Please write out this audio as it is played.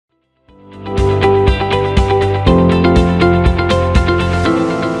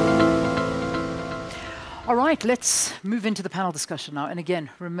right, let's move into the panel discussion now. And again,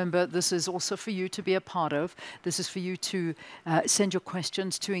 remember, this is also for you to be a part of. This is for you to send your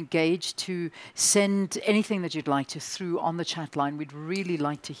questions, to engage, to send anything that you'd like to through on the chat line. We'd really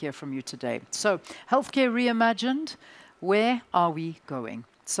like to hear from you today. So, healthcare reimagined, where are we going?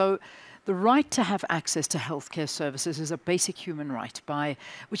 So, the right to have access to healthcare services is a basic human right,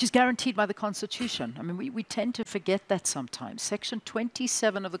 which is guaranteed by the Constitution. I mean, we tend to forget that sometimes. Section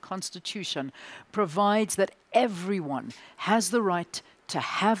 27 of the Constitution provides that everyone has the right to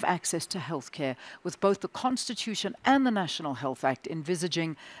have access to healthcare, with both the Constitution and the National Health Act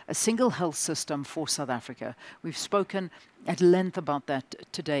envisaging a single health system for South Africa. We've spoken at length about that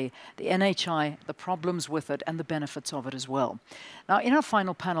today, the NHI, the problems with it, and the benefits of it as well. Now, in our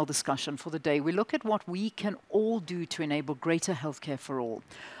final panel discussion for the day, we look at what we can all do to enable greater healthcare for all.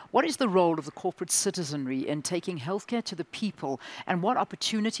 What is the role of the corporate citizenry in taking healthcare to the people, and what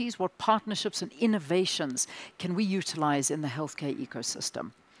opportunities, what partnerships and innovations can we utilize in the healthcare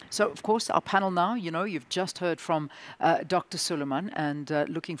ecosystem? So, of course, our panel now, you've just heard from Dr. Sooliman, and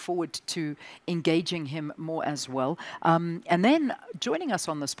looking forward to engaging him more as well. And then joining us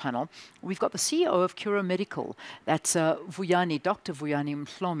on this panel, we've got the CEO of Quro Medical. That's Dr. Vuyane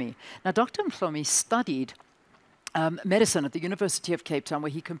Mhlomi. Now, Dr. Mhlomi studied medicine at the University of Cape Town,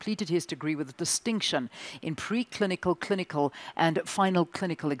 where he completed his degree with a distinction in preclinical, clinical, and final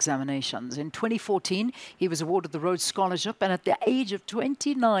clinical examinations. In 2014, he was awarded the Rhodes Scholarship, and at the age of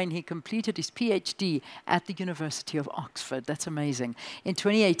 29, he completed his PhD at the University of Oxford. That's amazing. In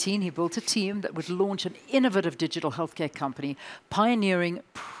 2018, he built a team that would launch an innovative digital healthcare company, pioneering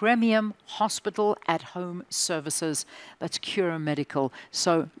premium hospital at-home services. That's Quro Medical.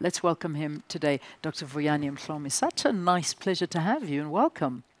 So let's welcome him today, Dr. Vuyane Mhlomi. Such a nice pleasure to have you, and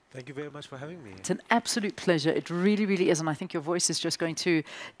welcome. Thank you very much for having me. It's an absolute pleasure. It really, really is, and I think your voice is just going to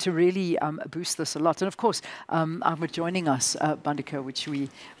really boost this a lot. And of course, Ahmed joining us, Banderker, which we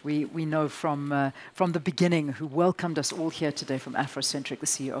know from the beginning, who welcomed us all here today from Afrocentric, the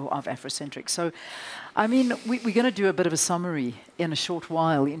CEO of Afrocentric. So, I mean, we're going to do a bit of a summary in a short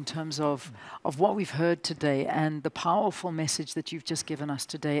while in terms of what we've heard today and the powerful message that you've just given us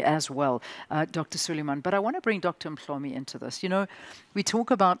today as well, Dr. Sooliman. But I want to bring Dr. Mhlomi into this. We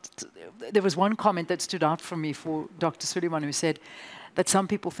talk about, there was one comment that stood out for me for Dr. Sooliman, who said that some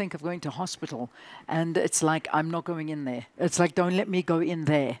people think of going to hospital and it's like, I'm not going in there. It's like, don't let me go in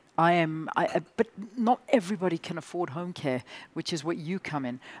there. But not everybody can afford home care, which is what you come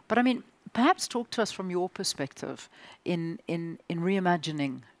in. But I mean, perhaps talk to us from your perspective in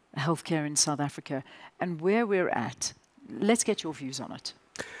reimagining healthcare in South Africa and where we're at. Let's get your views on it.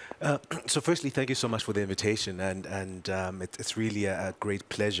 So firstly, thank you so much for the invitation, and it's really a great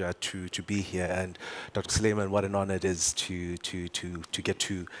pleasure to be here. And Dr. Sooliman, what an honor it is to get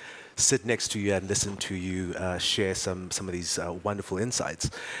to sit next to you and listen to you share some of these wonderful insights.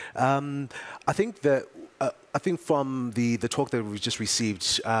 I think from the talk that we just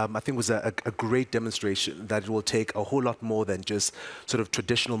received, I think was a great demonstration that it will take a whole lot more than just sort of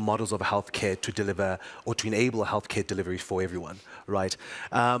traditional models of healthcare to deliver or to enable healthcare delivery for everyone, right?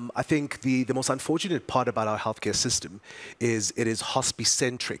 I think the most unfortunate part about our healthcare system is it is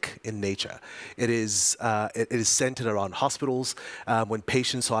hospice-centric in nature. It is centered around hospitals. When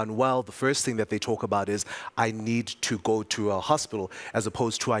patients are unwell, the first thing that they talk about is, I need to go to a hospital, as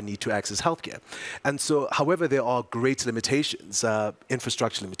opposed to I need to access healthcare. And so, however, there are great limitations,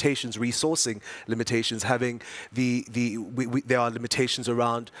 infrastructure limitations, resourcing limitations, there are limitations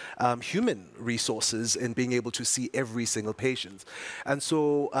around human resources in being able to see every single patient. And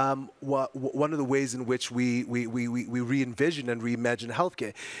so one of the ways in which we re-envision and reimagine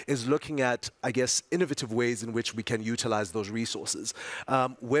healthcare is looking at, I guess, innovative ways in which we can utilize those resources.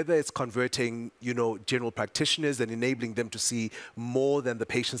 Whether it's converting, general practitioners and enabling them to see more than the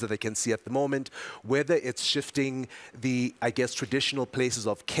patients that they can see at the moment, whether it's shifting the, I guess, traditional places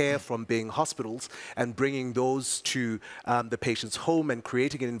of care from being hospitals and bringing those to the patient's home and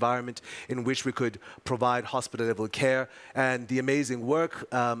creating an environment in which we could provide hospital-level care. And the amazing work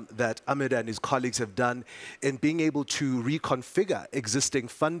that Ahmed and his colleagues have done in being able to reconfigure existing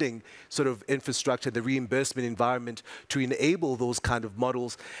funding sort of infrastructure, the reimbursement environment to enable those kind of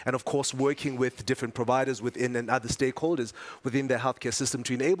models, and of course working with different providers within and other stakeholders within the healthcare system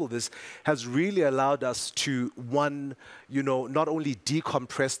to enable this, has really allowed us to, one, not only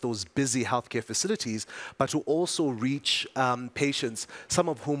decompress those busy healthcare facilities, but to also reach patients, some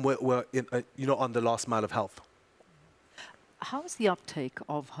of whom were on the last mile of health. How is the uptake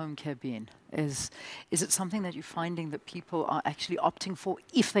of home care been? Is it something that you're finding that people are actually opting for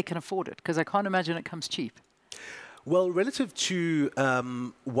if they can afford it? Because I can't imagine it comes cheap. Well, relative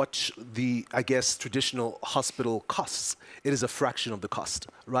to what the, I guess, traditional hospital costs, it is a fraction of the cost,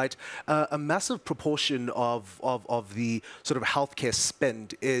 right? A massive proportion of the sort of healthcare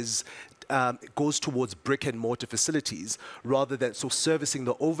spend is goes towards brick and mortar facilities rather than, so servicing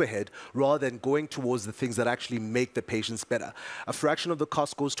the overhead rather than going towards the things that actually make the patients better. A fraction of the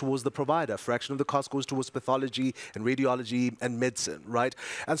cost goes towards the provider, a fraction of the cost goes towards pathology and radiology and medicine, right?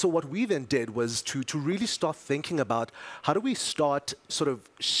 And so what we then did was to really start thinking about how do we start sort of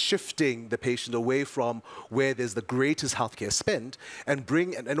shifting the patient away from where there's the greatest healthcare spend and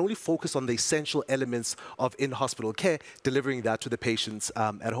bring and only focus on the essential elements of in-hospital care, delivering that to the patients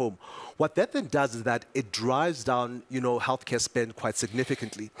at home. What that then does is that it drives down, healthcare spend quite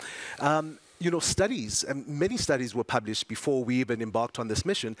significantly. Studies, and many studies were published before we even embarked on this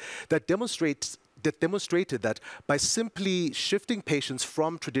mission that demonstrated that by simply shifting patients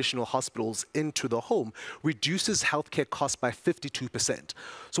from traditional hospitals into the home reduces healthcare costs by 52%.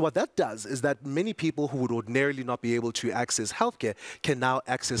 So what that does is that many people who would ordinarily not be able to access healthcare can now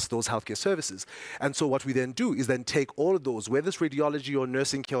access those healthcare services. And so what we then do is then take all of those, whether it's radiology or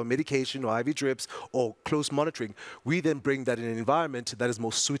nursing care or medication or IV drips or close monitoring, we then bring that in an environment that is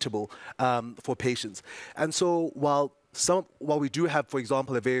most suitable for patients. And so while we do have, for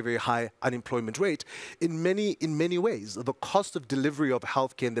example, a very, very high unemployment rate, in many ways, the cost of delivery of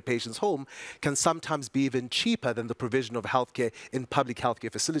healthcare in the patient's home can sometimes be even cheaper than the provision of healthcare in public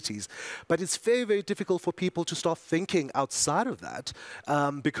healthcare facilities. But it's very, very difficult for people to start thinking outside of that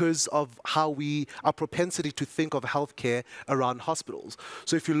because of our propensity to think of healthcare around hospitals.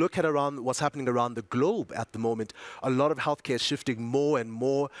 So if you look at what's happening around the globe at the moment, a lot of healthcare is shifting more and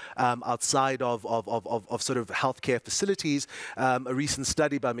more outside of sort of healthcare facilities. A recent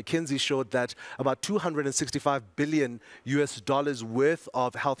study by McKinsey showed that about $265 billion worth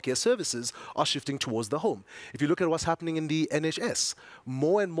of healthcare services are shifting towards the home. If you look at what's happening in the NHS,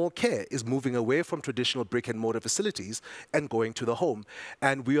 more and more care is moving away from traditional brick and mortar facilities and going to the home.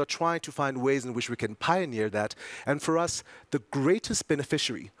 And we are trying to find ways in which we can pioneer that. And for us, the greatest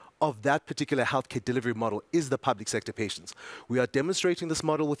beneficiary of that particular healthcare delivery model is the public sector patients. We are demonstrating this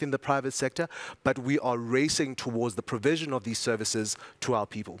model within the private sector, but we are racing towards the provision of these services to our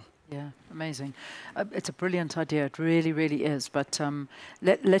people. Yeah, amazing. It's a brilliant idea. It really, really is. But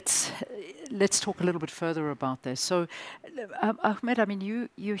let's talk a little bit further about this. So, Ahmed, I mean,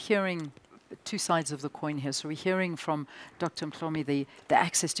 you're hearing two sides of the coin here. So we're hearing from Dr. Mhlomi the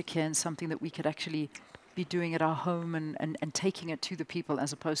access to care and something that we could actually be doing at our home and taking it to the people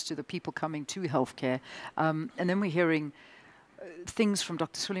as opposed to the people coming to healthcare. And then we're hearing things from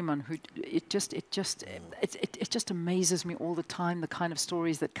Dr. Sooliman, who it just amazes me all the time, the kind of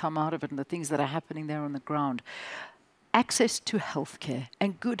stories that come out of it and the things that are happening there on the ground. Access to healthcare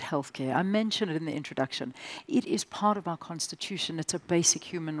and good healthcare, I mentioned it in the introduction, it is part of our constitution. It's a basic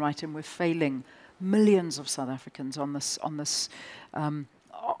human right, and we're failing millions of South Africans on this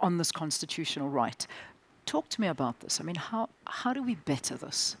constitutional right. Talk to me about this. I mean, how do we better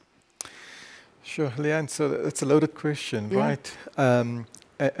this? Sure, Leanne, so that's a loaded question, yeah. right?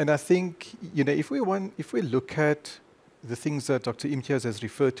 And I think, if we look at the things that Dr. Imtiaz has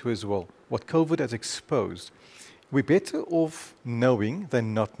referred to as well, what COVID has exposed, we're better off knowing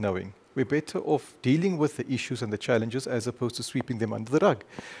than not knowing. We're better off dealing with the issues and the challenges as opposed to sweeping them under the rug.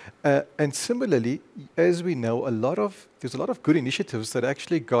 And similarly, as we know, there's a lot of good initiatives that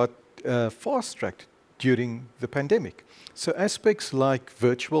actually got fast-tracked during the pandemic. So aspects like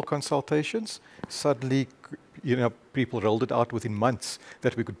virtual consultations, suddenly, people rolled it out within months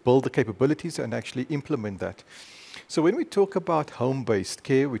that we could build the capabilities and actually implement that. So when we talk about home-based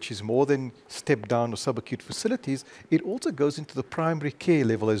care, which is more than step-down or subacute facilities, it also goes into the primary care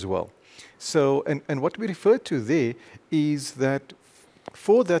level as well. So, and what we refer to there is that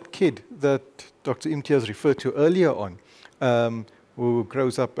for that kid that Dr. Imtiaz referred to earlier on, who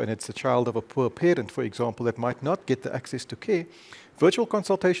grows up and it's a child of a poor parent, for example, that might not get the access to care, virtual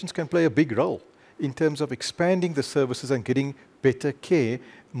consultations can play a big role in terms of expanding the services and getting better care,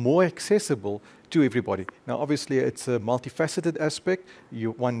 more accessible to everybody. Now, obviously, it's a multifaceted aspect.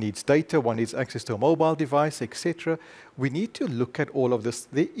 One needs data, one needs access to a mobile device, etc. We need to look at all of this.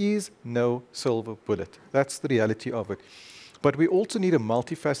 There is no silver bullet. That's the reality of it. But we also need a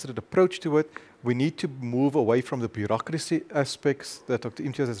multifaceted approach to it. We need to move away from the bureaucracy aspects that Dr.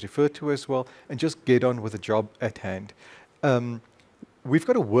 Imtiaz has referred to as well, and just get on with the job at hand. We've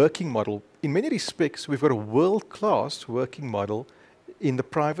got a working model. In many respects, we've got a world-class working model in the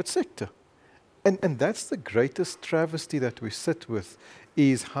private sector. And that's the greatest travesty that we sit with,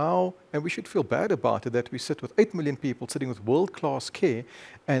 is how, and we should feel bad about it, that we sit with 8 million people sitting with world-class care,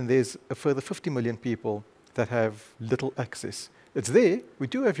 and there's a further 50 million people that have little access. It's there. We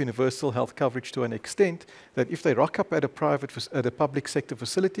do have universal health coverage to an extent that if they rock up at a public sector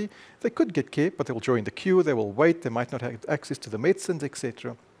facility, they could get care, but they will join the queue, they will wait, they might not have access to the medicines,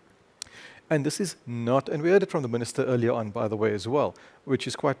 etc. And this is not, and we heard it from the minister earlier on, by the way, as well, which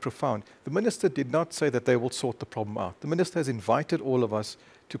is quite profound. The minister did not say that they will sort the problem out. The minister has invited all of us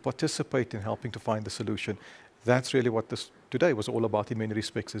to participate in helping to find the solution. That's really what this today was all about in many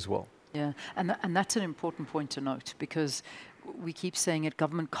respects as well. Yeah, and that's an important point to note, because we keep saying it,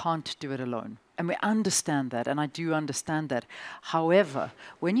 government can't do it alone. And we understand that, and I do understand that. However,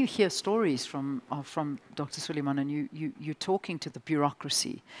 when you hear stories from Dr. Sooliman, and you're talking to the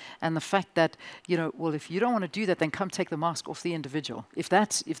bureaucracy, and the fact that, you know, well, if you don't want to do that, then come take the mask off the individual. If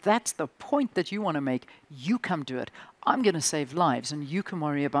that's the point that you want to make, you come do it. I'm going to save lives, and you can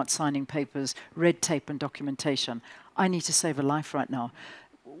worry about signing papers, red tape, and documentation. I need to save a life right now.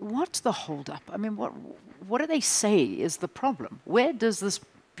 What's the holdup? I mean, what do they say is the problem? Where does this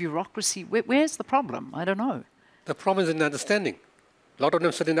bureaucracy, where's the problem? I don't know. The problem is in understanding. A lot of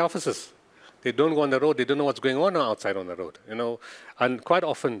them sit in the offices. They don't go on the road. They don't know what's going on outside on the road. You know, and quite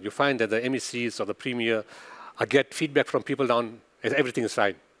often you find that the MECs or the Premier get feedback from people down, everything is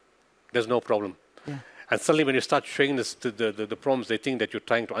fine. There's no problem. Yeah. And suddenly when you start showing this to the problems, they think that you're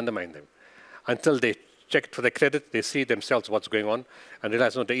trying to undermine them. Until they check for the credit, they see themselves what's going on and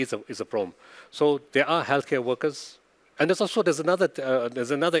realize, no, there is a problem. So there are healthcare workers. And there's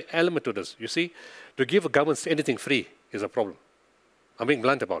another element to this. You see, to give a government anything free is a problem. I'm being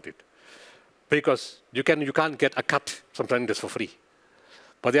blunt about it. Because you can't get a cut sometimes this for free.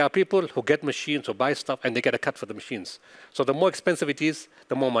 But there are people who get machines or buy stuff and they get a cut for the machines. So the more expensive it is,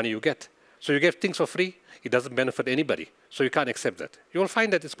 the more money you get. So you get things for free, it doesn't benefit anybody. So you can't accept that. You will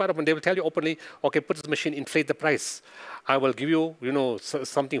find that it's part of it. They will tell you openly, okay, put this machine, inflate the price. I will give you,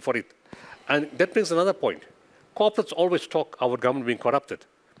 something for it. And that brings another point. Corporates always talk our government being corrupted.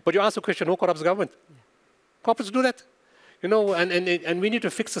 But you ask the question, who corrupts government? Yeah. Corporates do that. You know, and we need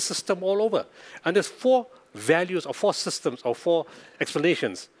to fix the system all over. And there's 4 values or 4 systems or 4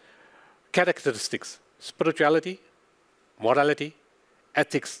 explanations, characteristics: spirituality, morality,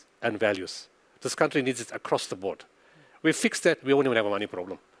 ethics, and values. This country needs it across the board. We fix that, we won't even have a money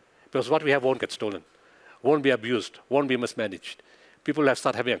problem. Because what we have won't get stolen, won't be abused, won't be mismanaged. People have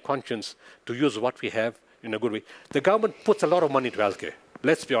started having a conscience to use what we have in a good way. The government puts a lot of money into healthcare,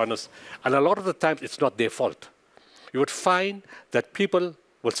 let's be honest, and a lot of the times it's not their fault. You would find that people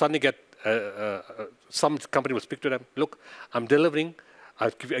will suddenly get, some company will speak to them, look, I'm delivering,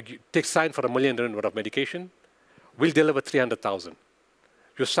 take sign for $1 million worth of medication, we'll deliver 300,000.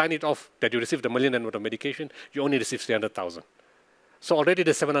 You sign it off that you received $1 million worth of medication, you only receive 300,000. So already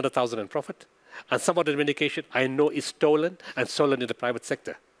there's 700,000 in profit, and some of the medication I know is stolen and sold in the private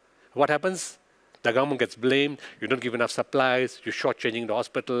sector. What happens? The government gets blamed, you don't give enough supplies, you're shortchanging the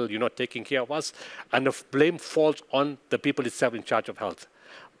hospital, you're not taking care of us, and the blame falls on the people itself in charge of health.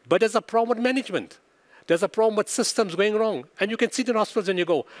 But there's a problem with management. There's a problem with systems going wrong. And you can see it in hospitals when you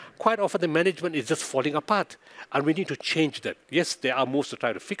go. Quite often the management is just falling apart, and we need to change that. Yes, there are moves to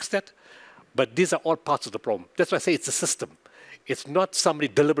try to fix that, but these are all parts of the problem. That's why I say it's a system. It's not somebody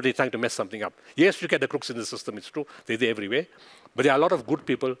deliberately trying to mess something up. Yes, you get the crooks in the system, it's true, they're there everywhere, but there are a lot of good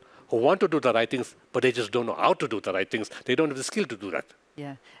people who want to do the right things, but they just don't know how to do the right things. They don't have the skill to do that.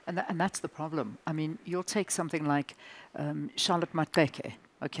 Yeah, and that's the problem. I mean, you'll take something like Charlotte Mateke.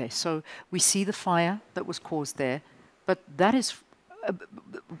 Okay, so we see the fire that was caused there, but that is,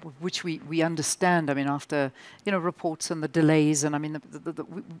 which we understand, I mean, after, reports and the delays, and I mean,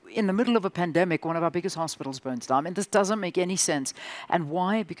 in the middle of a pandemic, one of our biggest hospitals burns down. I mean, this doesn't make any sense. And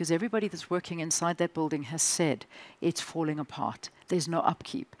why? Because everybody that's working inside that building has said it's falling apart. There's no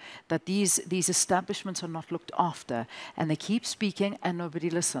upkeep, that these establishments are not looked after, and they keep speaking and nobody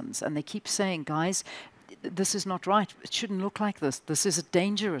listens, and they keep saying, guys, this is not right, it shouldn't look like this, this is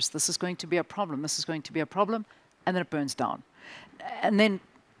dangerous, this is going to be a problem, this is going to be a problem, and then it burns down. And then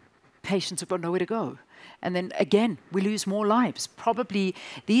patients have got nowhere to go. And then again, we lose more lives, probably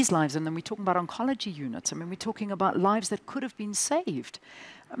these lives, and then we're talking about oncology units. I mean, we're talking about lives that could have been saved.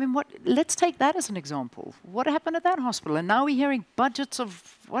 I mean, let's take that as an example. What happened at that hospital? And now we're hearing budgets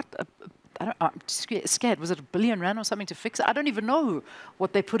of, what? I'm scared. Was it R1 billion or something to fix it? I don't even know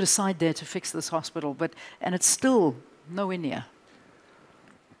what they put aside there to fix this hospital, and it's still nowhere near.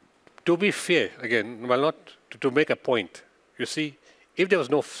 To be fair, again, well, not to make a point, you see, if there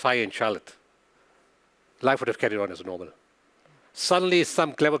was no fire in Charlotte, life would have carried on as normal. Suddenly,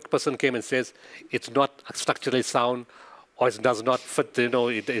 some clever person came and says, it's not structurally sound, or it does not fit,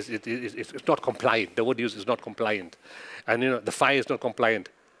 it's not compliant. The word used is not compliant. And, the fire is not compliant.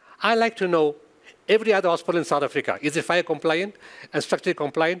 I like to know Every other hospital in South Africa, is it fire compliant and structurally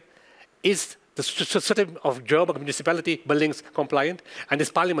compliant? Is the system of Joburg municipality buildings compliant? And is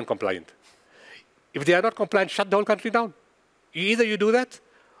parliament compliant? If they are not compliant, shut the whole country down. Either you do that,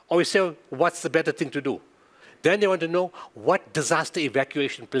 or you say, what's the better thing to do? Then they want to know, what disaster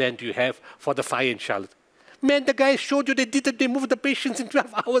evacuation plan do you have for the fire in Charlotte? Man, the guys showed you they did it. They moved the patients in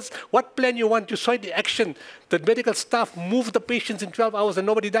 12 hours. What plan you want? You saw the action. The medical staff moved the patients in 12 hours and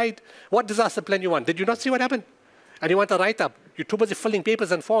nobody died. What disaster plan you want? Did you not see what happened? And you want a write-up. You're too busy filling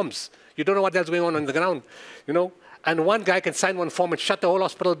papers and forms. You don't know what else is going on the ground, you know? And one guy can sign one form and shut the whole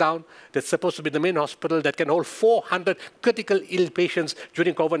hospital down. That's supposed to be the main hospital that can hold 400 critical ill patients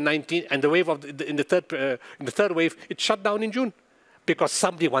during COVID-19. And the wave of in the third wave, it shut down in June because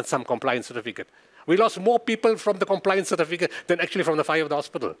somebody wants some compliance certificate. We lost more people from the compliance certificate than actually from the fire of the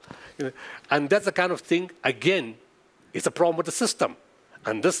hospital. You know? And that's the kind of thing, again, it's a problem with the system.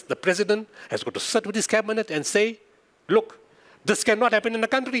 And this, the president has got to sit with his cabinet and say, look, this cannot happen in the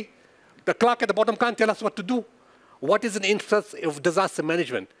country. The clerk at the bottom can't tell us what to do. What is an interest of disaster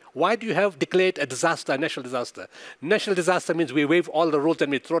management? Why do you have declared a disaster, a national disaster? National disaster means we waive all the rules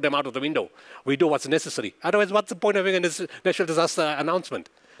and we throw them out of the window. We do what's necessary. Otherwise, what's the point of having a national disaster announcement?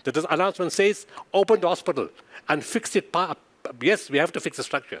 The announcement says, open the hospital and fix it. Yes, we have to fix the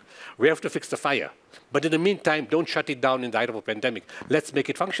structure. We have to fix the fire. But in the meantime, don't shut it down in the height of a pandemic. Let's make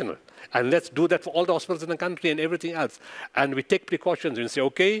it functional. And let's do that for all the hospitals in the country and everything else. And we take precautions and say,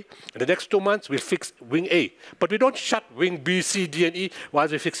 okay, in the next 2 months, we'll fix wing A. But we don't shut wing B, C, D, and E while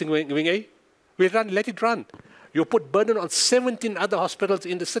we're fixing wing A. We let it run. You put burden on 17 other hospitals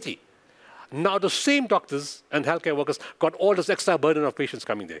in the city. Now the same doctors and healthcare workers got all this extra burden of patients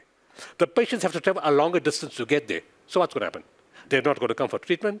coming there. The patients have to travel a longer distance to get there. So what's going to happen? They're not going to come for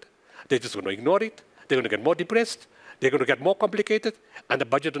treatment. They're just going to ignore it. They're going to get more depressed. They're going to get more complicated. And the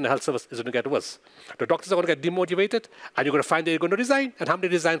budget on the health service is going to get worse. The doctors are going to get demotivated. And you're going to find they're going to resign. And how many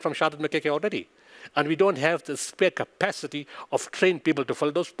resigned from Charlotte Makeke already? And we don't have the spare capacity of trained people to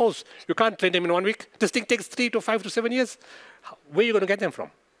fill those posts. You can't train them in 1 week. This thing takes 3 to 5 to 7 years. Where are you going to get them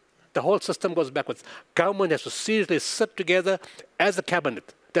from? The whole system goes backwards. Government has to seriously sit together as a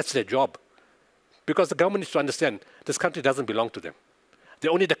cabinet. That's their job. Because the government needs to understand this country doesn't belong to them.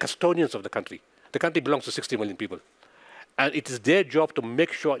 They're only the custodians of the country. The country belongs to 60 million people. And it is their job to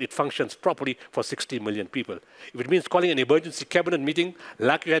make sure it functions properly for 60 million people. If it means calling an emergency cabinet meeting,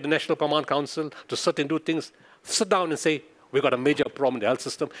 like you had the National Command Council, to sit and do things, sit down and say, we've got a major problem in the health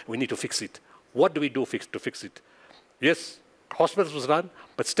system, we need to fix it. What do we do to fix it? Yes, hospitals was run,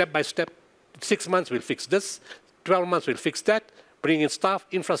 but step by step, 6 months we'll fix this, 12 months we'll fix that, bring in staff,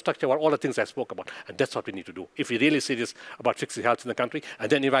 infrastructure, all the things I spoke about. And that's what we need to do if we're really serious about fixing health in the country, and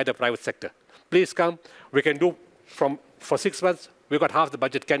then invite the private sector. Please come, we can do for 6 months, we've got half the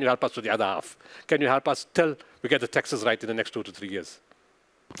budget, can you help us with the other half? Can you help us till we get the taxes right in the next 2 to 3 years?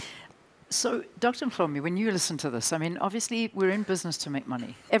 So, Dr. Mhlomi, when you listen to this, I mean, obviously, we're in business to make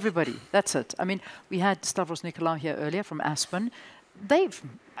money. Everybody, that's it. I mean, we had Stavros Nicolau here earlier from Aspen.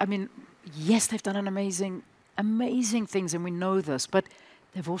 Yes, they've done an amazing things, and we know this, but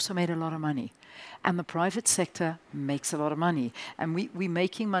they've also made a lot of money. And the private sector makes a lot of money. And we're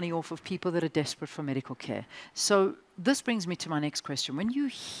making money off of people that are desperate for medical care. So this brings me to my next question. When you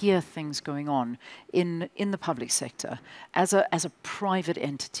hear things going on in the public sector, as a private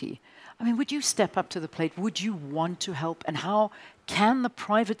entity, I mean, would you step up to the plate? Would you want to help? And how can the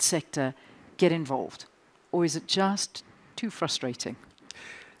private sector get involved? Or is it just too frustrating?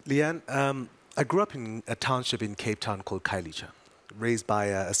 Leanne, I grew up in a township in Cape Town called Khayelitsha, raised by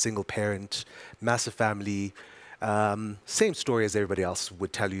a single parent, massive family, same story as everybody else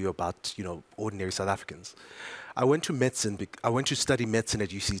would tell you about, ordinary South Africans. I went to study medicine at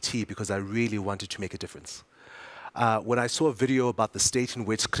UCT because I really wanted to make a difference. When I saw a video about the state in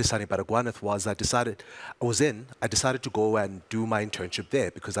which Chrisani Baragwanath was, I decided to go and do my internship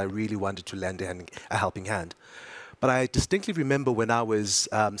there because I really wanted to lend a helping hand. But I distinctly remember when I was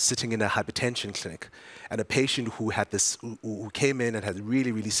sitting in a hypertension clinic and a patient who came in and had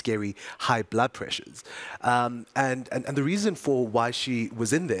really, really scary high blood pressures. And the reason for why she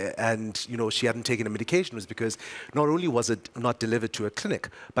was in there and she hadn't taken a medication was because not only was it not delivered to a clinic,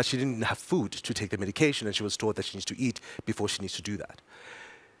 but she didn't have food to take the medication, and she was told that she needs to eat before she needs to do that.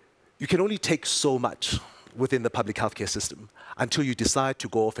 You can only take so much within the public healthcare system until you decide to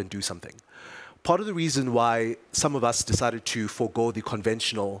go off and do something. Part of the reason why some of us decided to forego the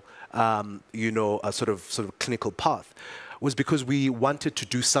conventional, sort of clinical path was because we wanted to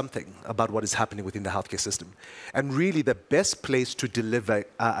do something about what is happening within the healthcare system. And really the best place to deliver,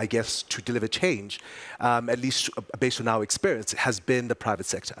 I guess, to deliver change, at least based on our experience, has been the private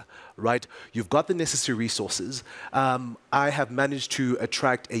sector, right? You've got the necessary resources. I have managed to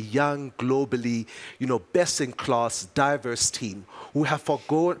attract a young, globally, best-in-class, diverse team who have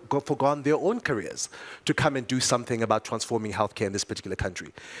forgone their own careers to come and do something about transforming healthcare in this particular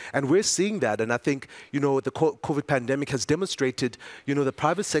country. And we're seeing that, and I think, the COVID pandemic has demonstrated, the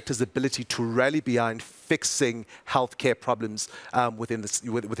private sector's ability to rally behind fixing healthcare problems within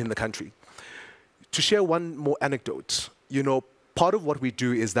the country. To share one more anecdote, part of what we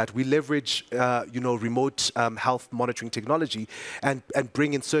do is that we leverage, remote health monitoring technology and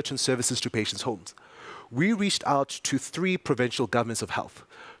bring in certain services to patients' homes. We reached out to 3 provincial governments of health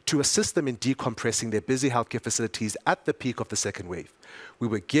to assist them in decompressing their busy healthcare facilities at the peak of the second wave. We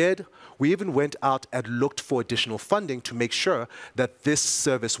were geared. We even went out and looked for additional funding to make sure that this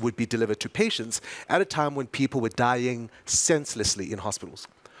service would be delivered to patients at a time when people were dying senselessly in hospitals,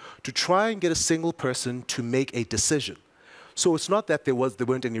 to try and get a single person to make a decision. So it's not that there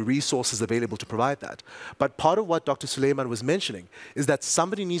weren't any resources available to provide that. But part of what Dr. Sooliman was mentioning is that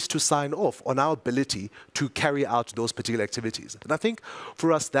somebody needs to sign off on our ability to carry out those particular activities. And I think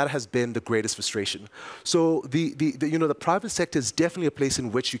for us, that has been the greatest frustration. So the private sector is definitely a place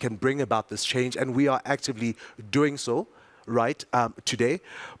in which you can bring about this change, and we are actively doing so today.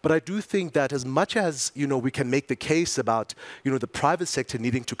 But I do think that as much as, we can make the case about, the private sector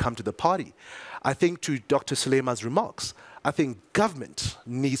needing to come to the party, I think to Dr. Sooliman's remarks, I think government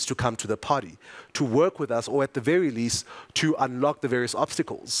needs to come to the party to work with us, or at the very least, to unlock the various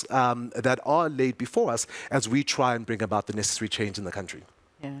obstacles that are laid before us as we try and bring about the necessary change in the country.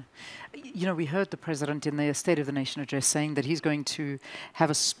 Yeah. We heard the president in the State of the Nation address saying that he's going to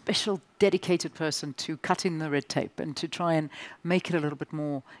have a special dedicated person to cut in the red tape and to try and make it a little bit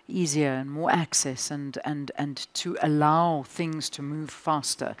more easier and more access and to allow things to move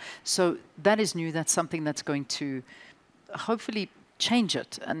faster. So that is new. That's something that's going to hopefully change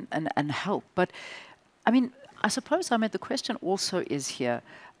it and help. But, I mean, I suppose, Ahmed, the question also is here,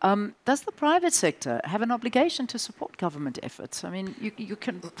 does the private sector have an obligation to support government efforts? I mean, you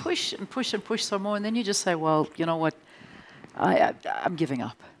can push and push and push some more, and then you just say, well, you know what, I'm giving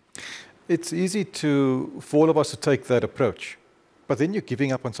up. It's easy for all of us to take that approach, but then you're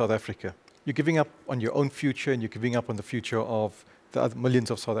giving up on South Africa. You're giving up on your own future, and you're giving up on the future of the other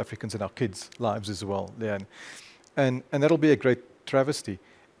millions of South Africans and our kids' lives as well, Leanne. And that'll be a great travesty.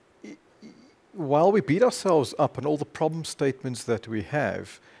 While we beat ourselves up on all the problem statements that we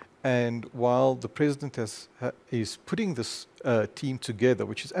have, and while the president is putting this team together,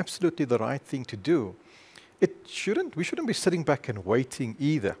 which is absolutely the right thing to do, we shouldn't be sitting back and waiting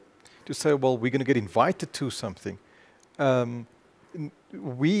either to say, well, we're going to get invited to something.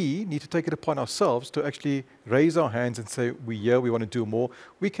 We need to take it upon ourselves to actually raise our hands and say, we want to do more.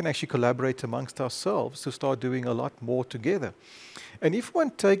 We can actually collaborate amongst ourselves to start doing a lot more together. And if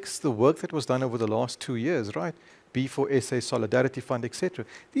one takes the work that was done over the last 2 years, right, B4SA, Solidarity Fund, etc.,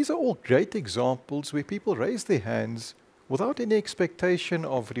 these are all great examples where people raise their hands without any expectation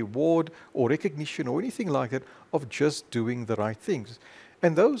of reward or recognition or anything like that, of just doing the right things.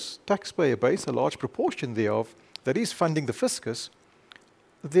 And those taxpayer base, a large proportion thereof, that is funding the fiscus,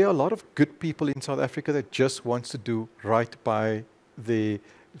 there are a lot of good people in South Africa that just wants to do right by their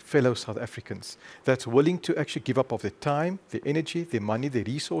fellow South Africans, that's willing to actually give up of their time, their energy, their money, their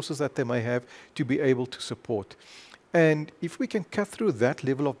resources that they may have to be able to support. And if we can cut through that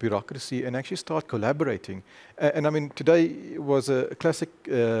level of bureaucracy and actually start collaborating, and I mean, today was a classic,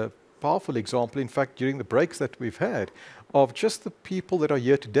 powerful example, in fact, during the breaks that we've had, of just the people that are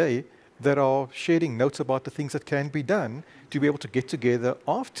here today that are sharing notes about the things that can be done to be able to get together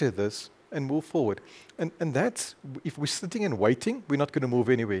after this and move forward. And that's, if we're sitting and waiting, we're not going to move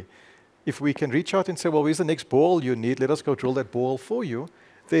anywhere. If we can reach out and say, well, where's the next ball you need? Let us go drill that ball for you.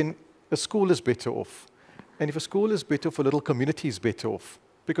 Then a school is better off. And if a school is better off, a little community is better off.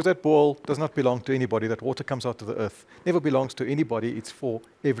 Because that ball does not belong to anybody. That water comes out of the earth. Never belongs to anybody. It's for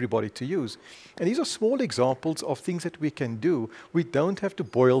everybody to use. And these are small examples of things that we can do. We don't have to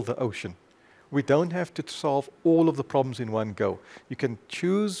boil the ocean. We don't have to solve all of the problems in one go. You can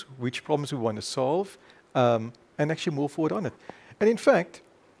choose which problems we want to solve and actually move forward on it. And in fact,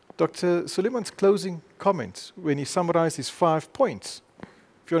 Dr. Sooliman's closing comments, when he summarized his 5 points,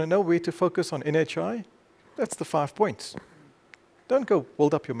 if you want to know where to focus on NHI, that's the 5 points. Don't go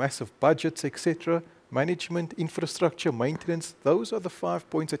build up your massive budgets, etc. management, infrastructure, maintenance. Those are the 5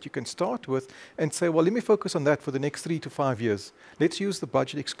 points that you can start with and say, well, let me focus on that for the next 3 to 5 years. Let's use the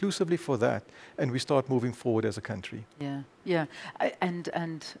budget exclusively for that, and we start moving forward as a country. Yeah, yeah.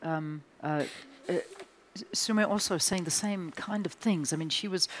 Sume also saying the same kind of things. I mean, she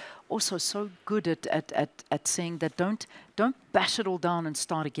was also so good at saying that don't bash it all down and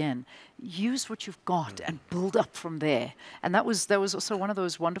start again. Use what you've got and build up from there. And that was also one of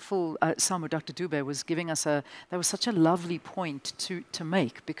those wonderful, Samu, Dr. Dube was giving us that was such a lovely point to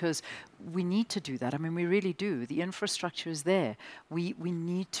make, because we need to do that. I mean, we really do. The infrastructure is there. We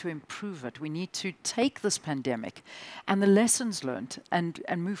need to improve it. We need to take this pandemic and the lessons learned and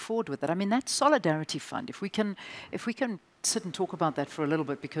move forward with it. I mean, that solidarity fund, if we can sit and talk about that for a little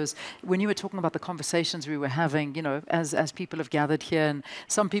bit, because when you were talking about the conversations we were having, you know, as people have gathered here, and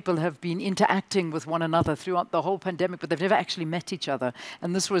some people have been interacting with one another throughout the whole pandemic, but they've never actually met each other.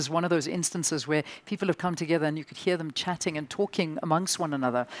 And this was one of those instances where people have come together and you could hear them chatting and talking amongst one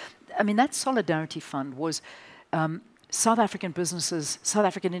another. I mean, that solidarity fund was South African businesses, South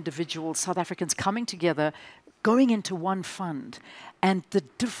African individuals, South Africans coming together, going into one fund, and the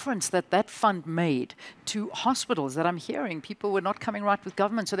difference that fund made to hospitals that I'm hearing, people were not coming right with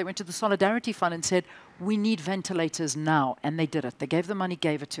government, so they went to the Solidarity Fund and said, we need ventilators now, and they did it. They gave the money,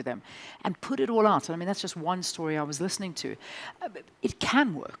 gave it to them, and put it all out. I mean, that's just one story I was listening to. It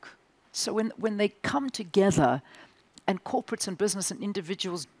can work. So when they come together, and corporates and business and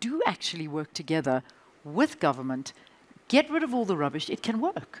individuals do actually work together with government, get rid of all the rubbish, it can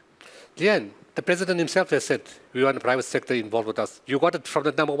work. Leanne, the president himself has said, we want the private sector involved with us. You got it from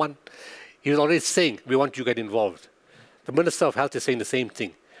the number one. He was already saying, we want you to get involved. The Minister of Health is saying the same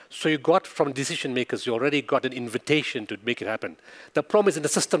thing. So you got from decision makers, you already got an invitation to make it happen. The problem is in the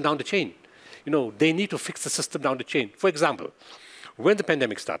system down the chain. You know, they need to fix the system down the chain. For example, when the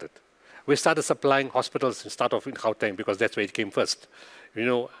pandemic started, we started supplying hospitals and start off in Gauteng because that's where it came first. You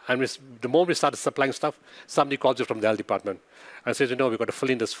know, and the moment we started supplying stuff, somebody calls you from the health department and says, you know, we've got to fill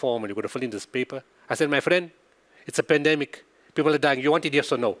in this form and you've got to fill in this paper. I said, my friend, it's a pandemic. People are dying. You want it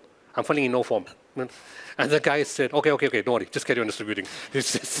yes or no? I'm filling in no form. And the guy said, okay, don't worry, just carry on distributing.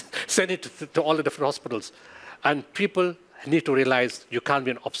 Send it to all the different hospitals. And people need to realize you can't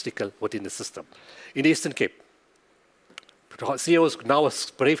be an obstacle within the system. In the Eastern Cape, CEOs now are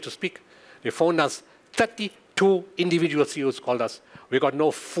brave to speak. They phoned us, 32 individual CEOs called us. We got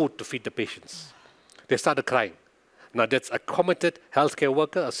no food to feed the patients. They started crying. Now that's a committed healthcare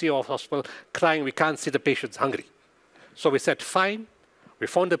worker, a CEO of a hospital, crying, we can't see the patients hungry. So we said, fine. We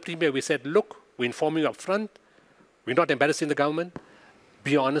phoned the Premier, we said, look, we're informing you up front. We're not embarrassing the government.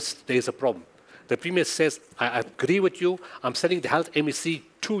 Be honest, there is a problem. The Premier says, I agree with you. I'm sending the health MEC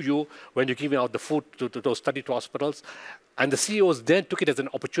to you when you're giving out the food to those 32 hospitals. And the CEOs then took it as an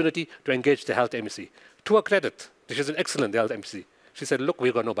opportunity to engage the health MEC. To her credit, this is an excellent health MEC. She said, look,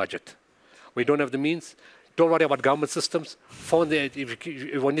 we've got no budget. We don't have the means. Don't worry about government systems. Phone the, if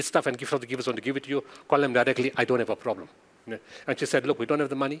you need stuff and give something, want to give it to you, call them directly. I don't have a problem. And she said, look, we don't have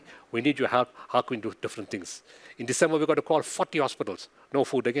the money. We need your help. How can we do different things? In December, we got to call 40 hospitals. No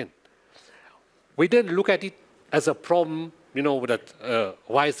food again. We didn't look at it as a problem, you know, that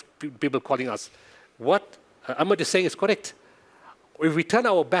why is people calling us? What Ahmed is saying is correct. If we turn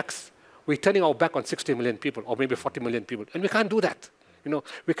our backs, we're turning our back on 60 million people, or maybe 40 million people, and we can't do that. You know,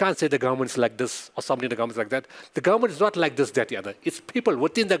 we can't say the government's like this, or somebody in the government's like that. The government is not like this, that, the other. It's people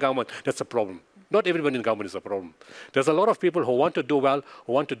within the government that's a problem. Not everyone in government is a problem. There's a lot of people who want to do well,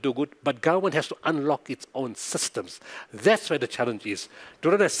 who want to do good, but government has to unlock its own systems. That's where the challenge is. To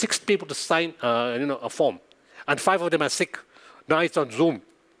run 6 people to sign a form, and 5 of them are sick. Now it's on Zoom.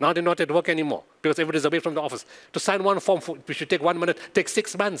 Now they're not at work anymore because everybody's away from the office. To sign one form, which should take 1 minute, takes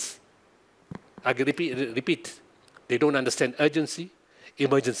 6 months. I repeat, they don't understand urgency,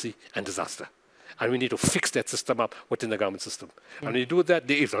 emergency, and disaster. And we need to fix that system up within the government system. Yeah. And when you do that,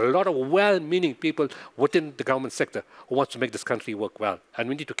 there is a lot of well-meaning people within the government sector who wants to make this country work well. And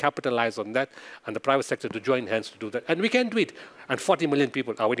we need to capitalize on that, and the private sector to join hands to do that. And we can do it. And 40 million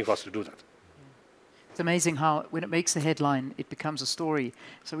people are waiting for us to do that. It's amazing how, when it makes a headline, it becomes a story.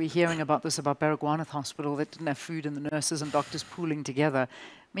 So we're hearing about this, about Baragwanath Hospital that didn't have food and the nurses and doctors pooling together.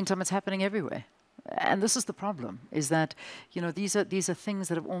 Meantime, it's happening everywhere. And this is the problem, is that, you know, these are things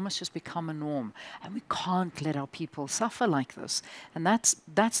that have almost just become a norm. And we can't let our people suffer like this. And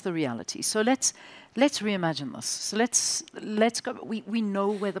that's the reality. So let's reimagine this. So let's go. We know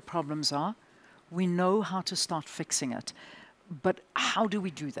where the problems are. We know how to start fixing it. But how do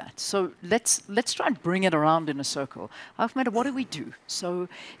we do that? So let's try and bring it around in a circle. Ahmed, what do we do? So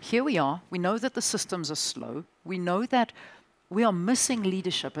here we are. We know that the systems are slow. We know that we are missing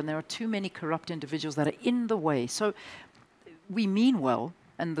leadership, and there are too many corrupt individuals that are in the way. So we mean well,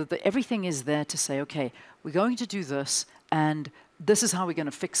 and everything is there to say, okay, we're going to do this, and this is how we're going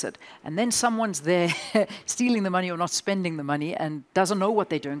to fix it. And then someone's there stealing the money or not spending the money and doesn't know what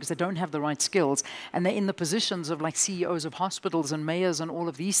they're doing because they don't have the right skills. And they're in the positions of like CEOs of hospitals and mayors and all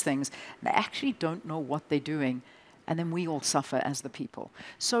of these things. They actually don't know what they're doing. And then we all suffer as the people.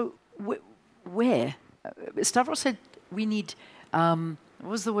 So where? Stavros said we need, what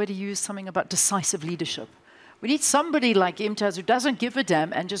was the word he used? Something about decisive leadership. We need somebody like Imtiaz who doesn't give a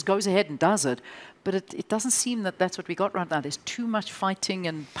damn and just goes ahead and does it. But it doesn't seem that that's what we got right now. There's too much fighting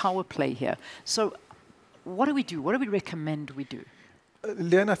and power play here. So what do we do? What do we recommend we do?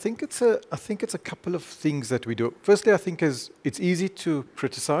 Leanne, I think it's a couple of things that we do. Firstly, I think it's easy to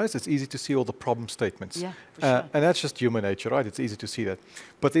criticize. It's easy to see all the problem statements. Yeah, for sure. And that's just human nature, right? It's easy to see that.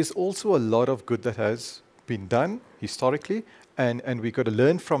 But there's also a lot of good that has been done historically, and we've got to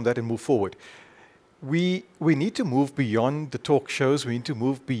learn from that and move forward. We need to move beyond the talk shows. We need to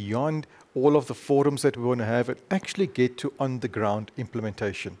move beyond all of the forums that we want to have and actually get to on-the-ground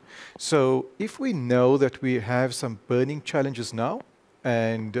implementation. So if we know that we have some burning challenges now,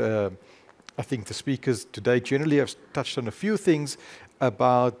 and I think the speakers today generally have touched on a few things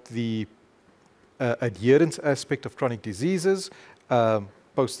about the adherence aspect of chronic diseases,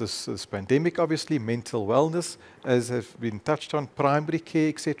 post this pandemic, obviously, mental wellness, as have been touched on, primary care,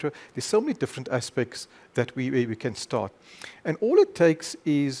 etc. There's so many different aspects that we can start. And all it takes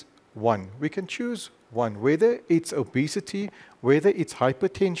is one. We can choose one, whether it's obesity, whether it's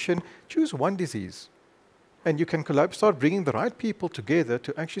hypertension, choose one disease. And you can start bringing the right people together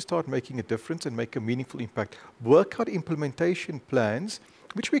to actually start making a difference and make a meaningful impact. Work out implementation plans,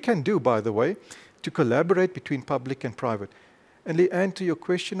 which we can do, by the way, to collaborate between public and private. And Leanne, to your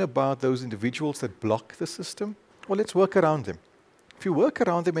question about those individuals that block the system, well, let's work around them. If you work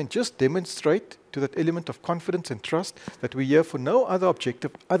around them and just demonstrate to that element of confidence and trust that we're here for no other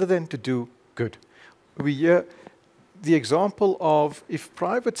objective other than to do good. We're here, the example of if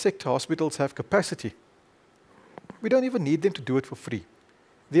private sector hospitals have capacity, we don't even need them to do it for free.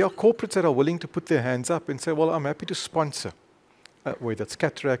 There are corporates that are willing to put their hands up and say, well, I'm happy to sponsor, whether it's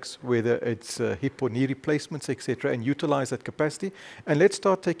cataracts, whether it's hip or knee replacements, etc., and utilize that capacity. And let's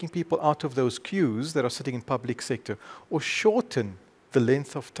start taking people out of those queues that are sitting in public sector, or shorten the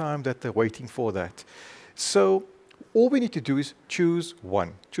length of time that they're waiting for that. So all we need to do is choose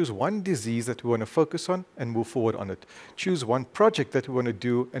one. Choose one disease that we want to focus on and move forward on it. Choose one project that we want to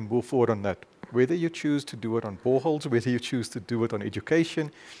do and move forward on that. Whether you choose to do it on boreholes, whether you choose to do it on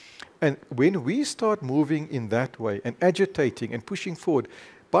education. And when we start moving in that way and agitating and pushing forward,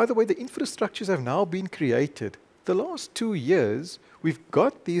 by the way, the infrastructures have now been created. The last 2 years, we've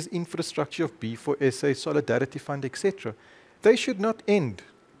got these infrastructure of B4SA, Solidarity Fund, etc. They should not end.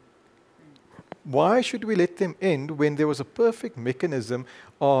 Why should we let them end when there was a perfect mechanism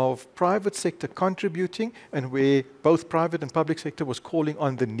of private sector contributing and where both private and public sector was calling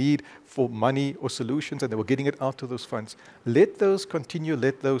on the need for money or solutions and they were getting it out of those funds? Let those continue,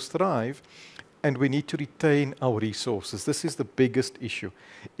 let those thrive, and we need to retain our resources. This is the biggest issue.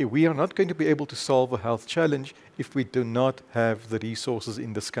 We are not going to be able to solve a health challenge if we do not have the resources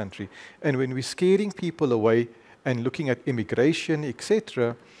in this country. And when we're scaring people away and looking at immigration,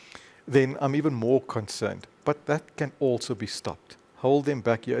 etc., then I'm even more concerned. But that can also be stopped. Hold them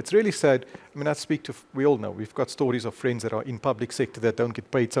back here. It's really sad. I mean, we all know, we've got stories of friends that are in public sector that don't get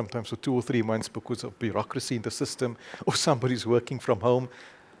paid sometimes for 2 or 3 months because of bureaucracy in the system, or somebody's working from home.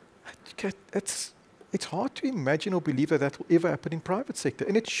 It's hard to imagine or believe that will ever happen in private sector,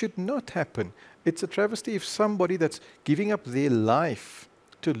 and it should not happen. It's a travesty if somebody that's giving up their life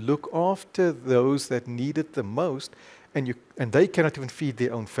to look after those that need it the most, and they cannot even feed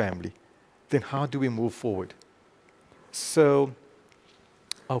their own family, then how do we move forward? So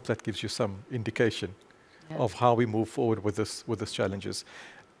I hope that gives you some indication of how we move forward with these challenges.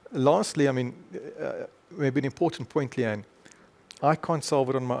 Lastly, I mean, maybe an important point, Leanne, I can't solve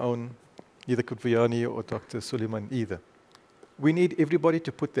it on my own, neither could Vuyane or Dr. Sooliman either. We need everybody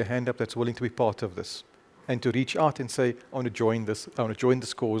to put their hand up that's willing to be part of this, and to reach out and say, I want to join this, I want to join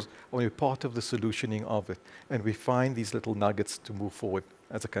this cause, I want to be part of the solutioning of it. And we find these little nuggets to move forward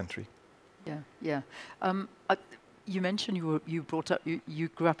as a country. Yeah. You mentioned you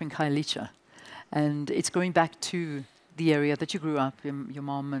grew up in Khayelitsha, and it's going back to the area that you grew up, your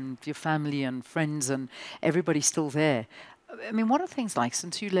mom and your family and friends and everybody's still there. I mean, what are things like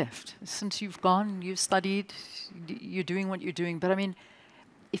since you left? Since you've gone, you've studied, you're doing what you're doing. But I mean,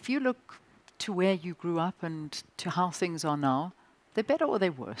 if you look to where you grew up and to how things are now, they're better or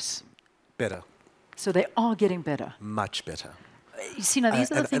they're worse? Better. So they are getting better? Much better. you see, now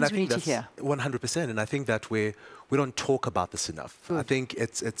these are the things we need to hear. 100%, and I think that we don't talk about this enough. Good. I think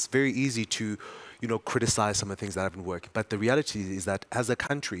it's very easy to, criticize some of the things that haven't worked, but the reality is that as a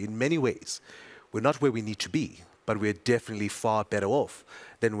country, in many ways, we're not where we need to be, but we're definitely far better off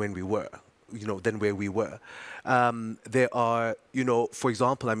than when we were. Than where we were. There are, for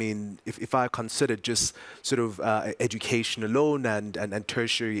example, I mean, if I consider just sort of education alone and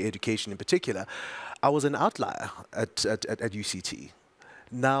tertiary education in particular, I was an outlier at UCT.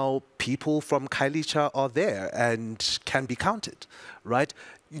 Now people from Khayelitsha are there and can be counted, right?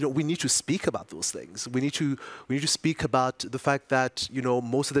 We need to speak about those things. We need to speak about the fact that,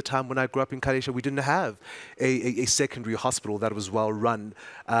 most of the time when I grew up in Khayelitsha, we didn't have a secondary hospital that was well run,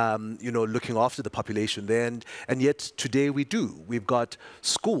 looking after the population there, and yet today we do. We've got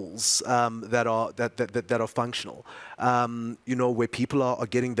schools that are functional, where people are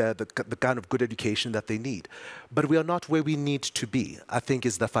getting the kind of good education that they need. But we are not where we need to be, I think,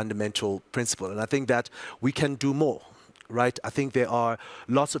 is the fundamental principle, and I think that we can do more. Right, I think there are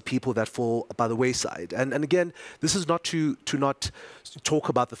lots of people that fall by the wayside, and again, this is not to not talk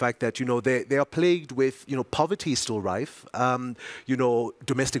about the fact that they are plagued with poverty is still rife,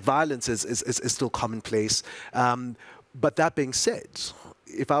 domestic violence is still commonplace, but that being said,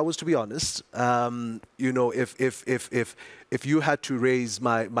 if I was to be honest, if you had to raise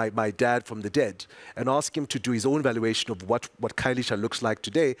my dad from the dead and ask him to do his own evaluation of what Khayelitsha looks like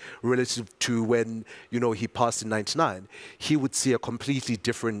today relative to when he passed in '99, he would see a completely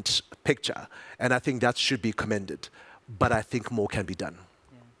different picture, and I think that should be commended. But I think more can be done.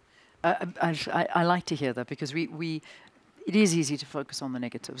 Yeah. I like to hear that, because it is easy to focus on the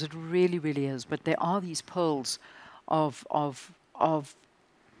negatives. It really, really is. But there are these pearls of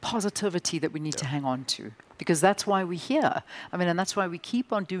positivity that we need to hang on to, because that's why we're here. I mean, and that's why we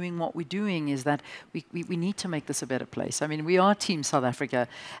keep on doing what we're doing, is that we need to make this a better place. I mean, we are Team South Africa,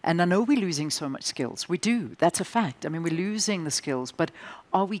 and I know we're losing so much skills. We do. That's a fact. I mean, we're losing the skills, but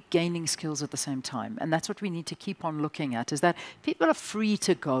are we gaining skills at the same time? And that's what we need to keep on looking at, is that people are free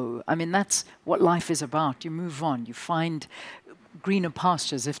to go. I mean, that's what life is about. You move on. You find greener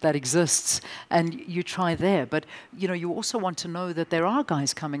pastures, if that exists, and you try there. But you also want to know that there are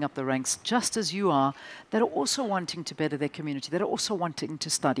guys coming up the ranks, just as you are, that are also wanting to better their community, that are also wanting to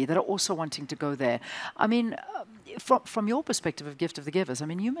study, that are also wanting to go there. I mean, from your perspective of Gift of the Givers, I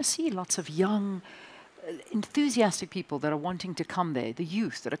mean, you must see lots of young, enthusiastic people that are wanting to come there, the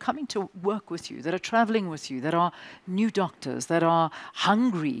youth that are coming to work with you, that are traveling with you, that are new doctors, that are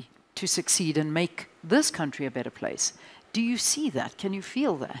hungry to succeed and make this country a better place. Do you see that? Can you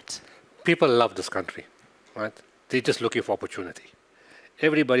feel that? People love this country, right? They're just looking for opportunity.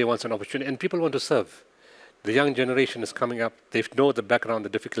 Everybody wants an opportunity, and people want to serve. The young generation is coming up. They know the background, the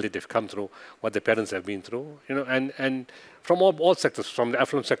difficulty they've come through, what their parents have been through, and from all sectors, from the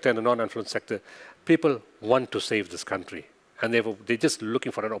affluent sector and the non-affluent sector, people want to save this country. And they're just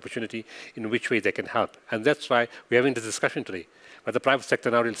looking for an opportunity in which way they can help. And that's why we're having this discussion today. But the private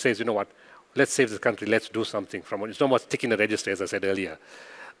sector now really says, you know what, let's save the country, let's do something from it. It's not much ticking a register, as I said earlier.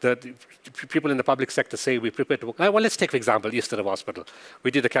 The people in the public sector say we're prepared to work. Well, let's take, for example, East River Hospital.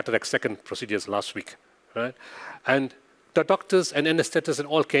 We did the cataract second procedures last week, right? And the doctors and anesthetists and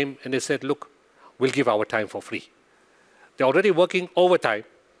all came and they said, look, we'll give our time for free. They're already working overtime,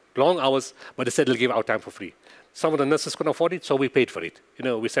 long hours, but they said they'll give our time for free. Some of the nurses couldn't afford it, so we paid for it.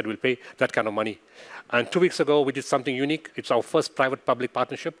 We said we'll pay that kind of money. And 2 weeks ago, we did something unique. It's our first private-public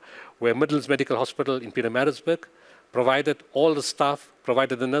partnership, where Midlands Medical Hospital in Pietermaritzburg provided all the staff,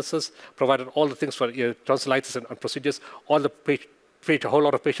 provided the nurses, provided all the things for tonsillitis and procedures. All the a whole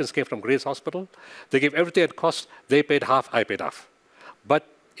lot of patients came from Grace Hospital. They gave everything at cost. They paid half, I paid half. But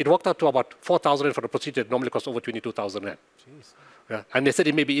it worked out to about 4,000 Rand for the procedure. It normally costs over 22,000 Rand. Jeez. Yeah. And they said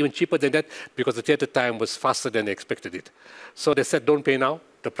it may be even cheaper than that because the theater time was faster than they expected it. So they said, don't pay now.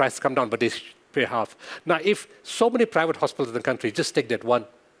 The price come down, but they pay half. Now, if so many private hospitals in the country just take that one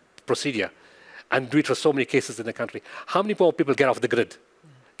procedure and do it for so many cases in the country, how many more people get off the grid,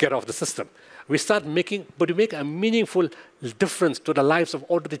 get off the system? We start making, but we make a meaningful difference to the lives of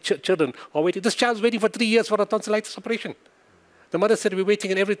all the children who are waiting. This child's waiting for 3 years for a tonsillitis operation. The mother said, we're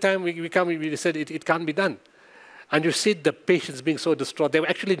waiting, and every time we come, we said it can't be done. And you see the patients being so distraught. They were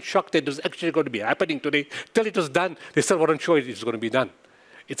actually in shock that it was actually going to be happening today. Till it was done, they still weren't sure it was going to be done.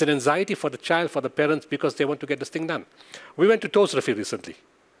 It's an anxiety for the child, for the parents, because they want to get this thing done. We went to Toesrivier recently.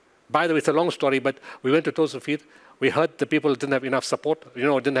 By the way, it's a long story, but we went to Toesrivier. We heard the people didn't have enough support,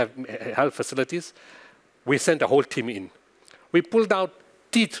 didn't have health facilities. We sent a whole team in. We pulled out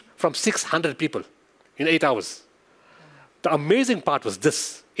teeth from 600 people in 8 hours. The amazing part was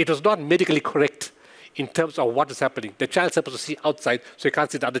this. It was not medically correct. in terms of what is happening. The child's supposed to see outside, so you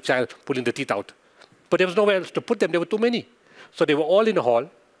can't see the other child pulling the teeth out. But there was nowhere else to put them. There were too many. So they were all in a hall.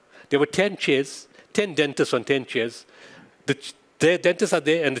 There were 10 chairs, 10 dentists on 10 chairs. The dentists are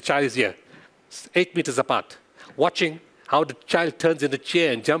there and the child is here, 8 meters apart, watching how the child turns in the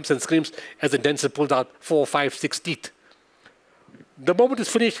chair and jumps and screams as the dentist pulls out 4, 5, 6 teeth. The moment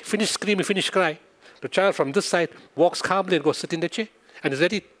it's finished screaming, finished crying, the child from this side walks calmly and goes sit in the chair and is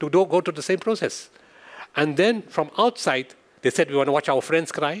ready to go to the same process. And then from outside, they said, we want to watch our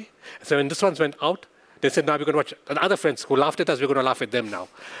friends cry. So when this ones went out, they said, now we're going to watch and other friends who laughed at us, we're going to laugh at them now.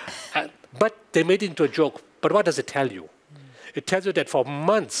 But they made it into a joke. But what does it tell you? It tells you that for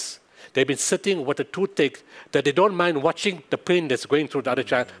months, they've been sitting with a toothache, that they don't mind watching the pain that's going through the other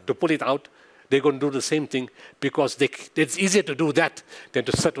child to pull it out. They're going to do the same thing because it's easier to do that than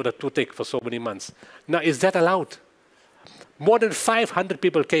to sit with a toothache for so many months. Now, is that allowed? More than 500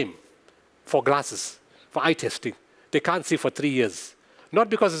 people came for glasses, for eye testing. They can't see for 3 years. Not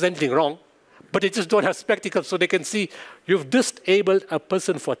because there's anything wrong, but they just don't have spectacles so they can see. You've disabled a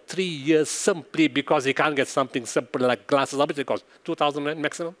person for 3 years simply because he can't get something simple like glasses. How much it costs? 2,000 Rand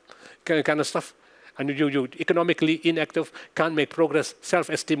maximum, kind of stuff. And you economically inactive, can't make progress,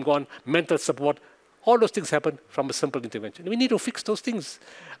 self-esteem gone, mental support. All those things happen from a simple intervention. We need to fix those things.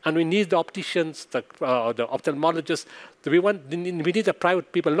 And we need the opticians, the ophthalmologists. We need the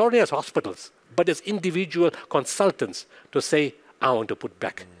private people, not only as hospitals, but as individual consultants to say, I want to put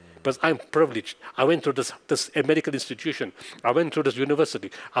back. Because I'm privileged. I went through this medical institution. I went through this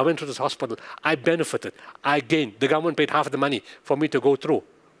university. I went through this hospital. I benefited. I gained. The government paid half the money for me to go through.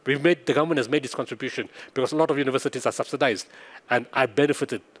 The government has made this contribution because a lot of universities are subsidized. And I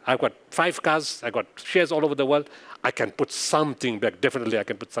benefited. I've got 5 cars. I've got shares all over the world. I can put something back. Definitely I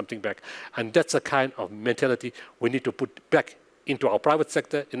can put something back. And that's the kind of mentality we need to put back into our private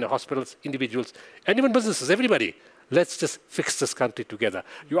sector, in the hospitals, individuals, and even businesses, everybody. Let's just fix this country together.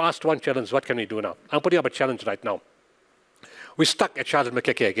 You asked one challenge, what can we do now? I'm putting up a challenge right now. We're stuck at Charlotte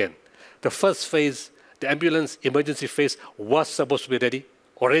Maxeke again. The first phase, the ambulance emergency phase, was supposed to be ready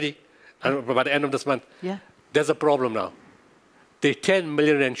already, and by the end of this month. Yeah. There's a problem now. They're 10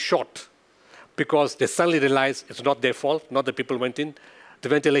 million Rand short because they suddenly realize it's not their fault, not the people went in. The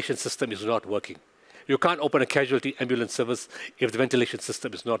ventilation system is not working. You can't open a casualty ambulance service if the ventilation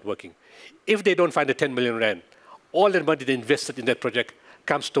system is not working. If they don't find the 10 million Rand, all the money they invested in that project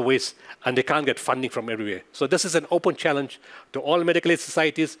comes to waste, and they can't get funding from everywhere. So this is an open challenge to all medical aid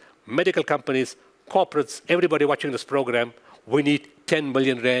societies, medical companies, corporates, everybody watching this program. We need 10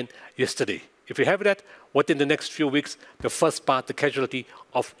 million Rand yesterday. If we have that, within the next few weeks, the first part, the casualty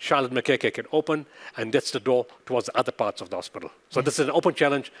of Charlotte Maxeke can open, and that's the door towards the other parts of the hospital. So this is an open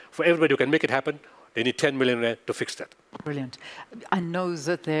challenge for everybody who can make it happen. They need 10 million Rand to fix that. Brilliant. I know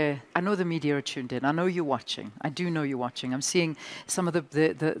the media are tuned in. I know you're watching. I do know you're watching. I'm seeing some of the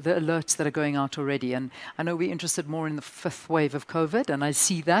alerts that are going out already. And I know we're interested more in the 5th wave of COVID, and I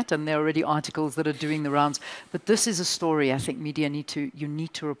see that, and there are already articles that are doing the rounds. But this is a story I think media need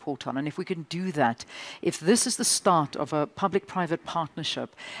to report on. And if we can do that, if this is the start of a public-private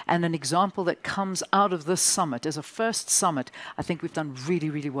partnership and an example that comes out of this summit as a first summit, I think we've done really,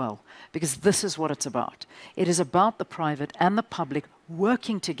 really well. Because this is what it's about. It is about the private and the public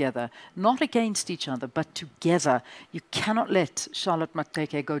working together, not against each other, but together. You cannot let Charlotte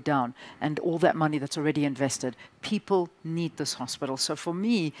Maxeke go down and all that money that's already invested. People need this hospital. So for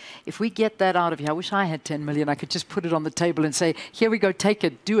me, if we get that out of here, I wish I had 10 million. I could just put it on the table and say, here we go, take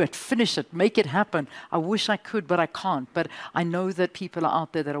it, do it, finish it, make it happen. I wish I could, but I can't. But I know that people are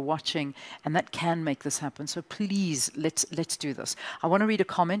out there that are watching and that can make this happen. So please, let's do this. I want to read a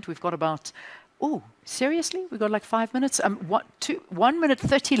comment. We've got about... Oh, seriously? We've got like 5 minutes? 1 minute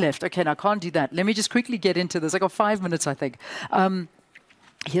 30 left. Okay, now I can't do that. Let me just quickly get into this. I got 5 minutes, I think.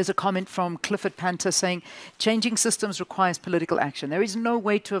 Here's a comment from Clifford Panther saying, changing systems requires political action. There is no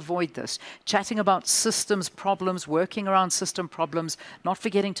way to avoid this. Chatting about systems problems, working around system problems, not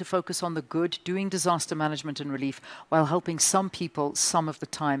forgetting to focus on the good, doing disaster management and relief while helping some people some of the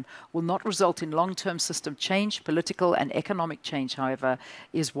time will not result in long-term system change. Political and economic change, however,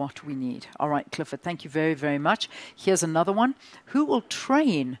 is what we need. All right, Clifford, thank you very, very much. Here's another one. Who will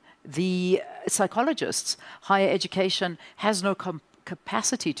train the psychologists? Higher education has no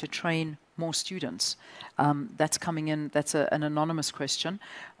capacity to train more students. That's coming in, that's an anonymous question.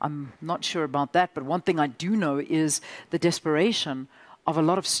 I'm not sure about that, but one thing I do know is the desperation of a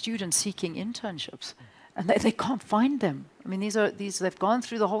lot of students seeking internships. And they can't find them. I mean, they've gone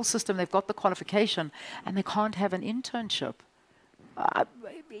through the whole system, they've got the qualification, and they can't have an internship. I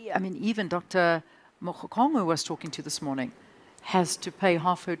mean, even Dr. Mokokong, who I was talking to this morning, has to pay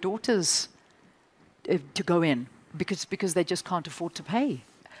half her daughter's to go in because they just can't afford to pay.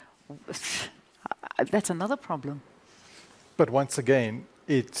 That's another problem. But once again,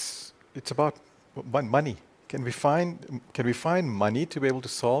 it's about money. Can we find money to be able to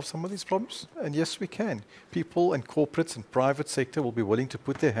solve some of these problems? And yes, we can. People and corporates and private sector will be willing to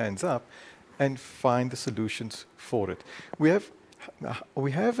put their hands up and find the solutions for it. We have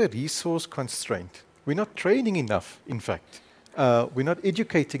a resource constraint. We're not training enough, in fact. We're not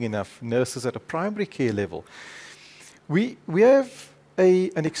educating enough nurses at a primary care level. We have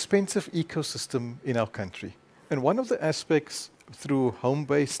an expensive ecosystem in our country. And one of the aspects through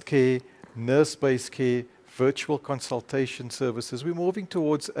home-based care, nurse-based care, virtual consultation services, we're moving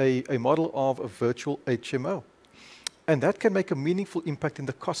towards a model of a virtual HMO. And that can make a meaningful impact in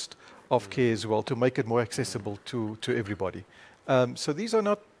the cost of care as well, to make it more accessible to everybody. So these are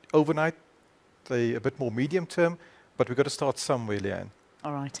not overnight, they're a bit more medium term, but we've got to start somewhere, Leanne.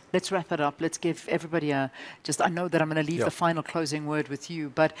 All right, let's wrap it up. Let's give everybody I know that I'm going to leave the final closing word with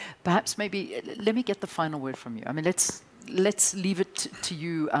you, but perhaps maybe let me get the final word from you. I mean, let's leave it to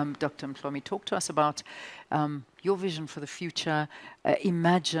you, Dr. Mhlomi. Talk to us about your vision for the future,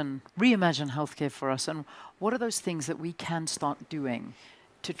 reimagine healthcare for us, and what are those things that we can start doing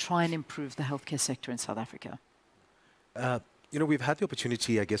to try and improve the healthcare sector in South Africa? We've had the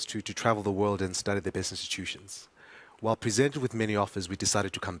opportunity, I guess, to travel the world and study the best institutions. While presented with many offers, we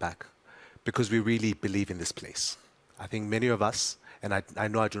decided to come back because we really believe in this place. I think many of us, and I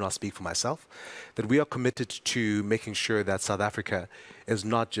know I do not speak for myself, that we are committed to making sure that South Africa is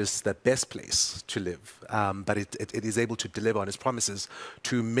not just the best place to live, but it is able to deliver on its promises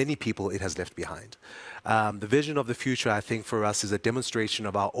to many people it has left behind. The vision of the future, I think, for us is a demonstration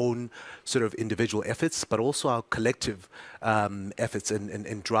of our own sort of individual efforts, but also our collective efforts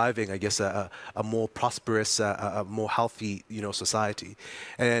in driving, I guess, a more prosperous, a more healthy, society.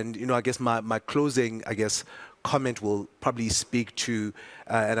 And, I guess my closing, comment will probably speak to,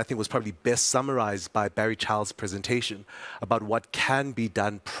 and I think was probably best summarized by Barry Child's presentation about what can be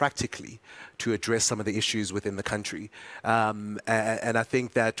done practically to address some of the issues within the country. And I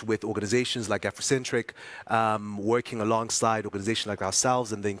think that with organizations like Afrocentric, working alongside organizations like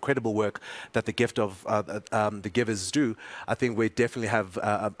ourselves and the incredible work that the gift of the givers do, I think we definitely have,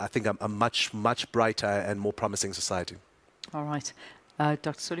 a much, much brighter and more promising society. All right.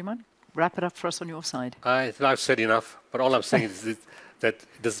 Dr. Sooliman? Wrap it up for us on your side. I've said enough, but all I'm saying is that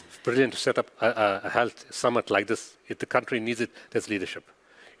it is brilliant to set up a health summit like this. If the country needs it, there's leadership.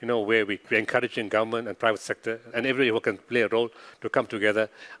 Where we're encouraging government and private sector and everybody who can play a role to come together.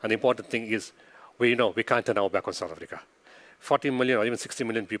 And the important thing is, we can't turn our back on South Africa. 40 million or even 60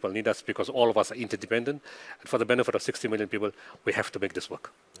 million people need us because all of us are interdependent. And for the benefit of 60 million people, we have to make this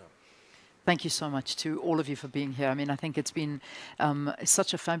work. Thank you so much to all of you for being here. I mean, I think it's been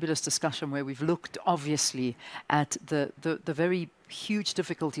such a fabulous discussion where we've looked, obviously, at the very huge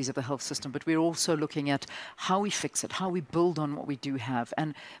difficulties of the health system, but we're also looking at how we fix it, how we build on what we do have,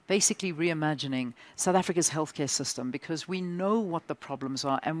 and basically reimagining South Africa's healthcare system, because we know what the problems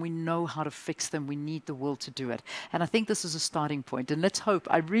are and we know how to fix them. We need the will to do it. And I think this is a starting point. And let's hope,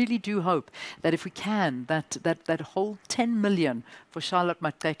 I really do hope, that if we can, that whole 10 million for Charlotte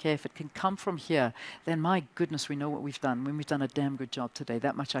Mateke, if it can come from here, then my goodness, we know what we've done. We've done a damn good job today.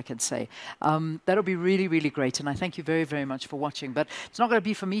 That much I can say. That'll be really, really great. And I thank you very, very much for watching. But it's not going to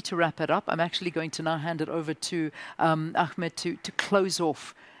be for me to wrap it up. I'm actually going to now hand it over to Ahmed to close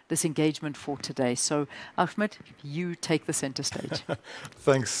off this engagement for today. So, Ahmed, you take the center stage.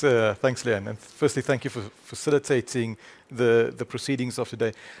 Thanks, Leanne. And firstly, thank you for facilitating the proceedings of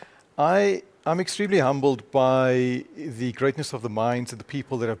today. I'm extremely humbled by the greatness of the minds and the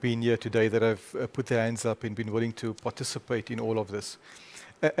people that have been here today, that have put their hands up and been willing to participate in all of this.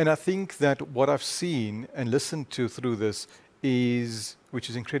 And I think that what I've seen and listened to through this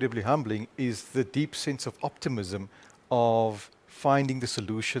which is incredibly humbling, is the deep sense of optimism of finding the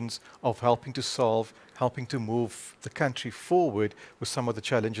solutions, of helping to solve, helping to move the country forward with some of the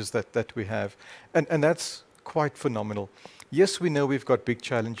challenges that we have. And that's quite phenomenal. Yes, we know we've got big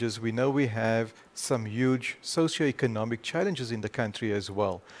challenges. We know we have some huge socioeconomic challenges in the country as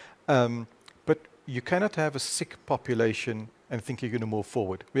well. But you cannot have a sick population and think you're going to move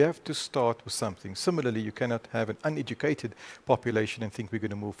forward. We have to start with something. Similarly, you cannot have an uneducated population and think we're going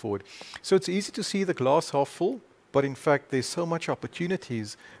to move forward. So it's easy to see the glass half full, but in fact, there's so much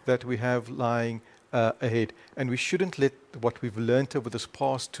opportunities that we have lying ahead. And we shouldn't let what we've learned over this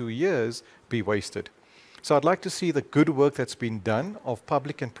past 2 years be wasted. So I'd like to see the good work that's been done of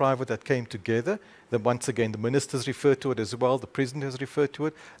public and private that came together. Then once again, the ministers referred to it as well. The president has referred to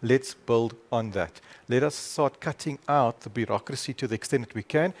it. Let's build on that. Let us start cutting out the bureaucracy to the extent that we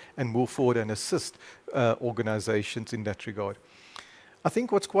can and move forward and assist organizations in that regard. I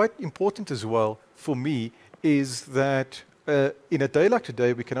think what's quite important as well for me is that in a day like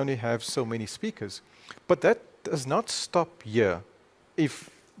today, we can only have so many speakers. But that does not stop here. If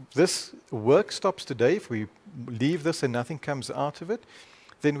this work stops today, if we leave this and nothing comes out of it,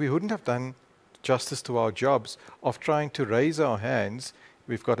 then we wouldn't have done justice to our jobs of trying to raise our hands.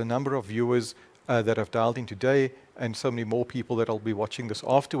 We've got a number of viewers that have dialed in today and so many more people that will be watching this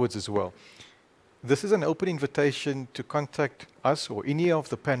afterwards as well. This is an open invitation to contact us or any of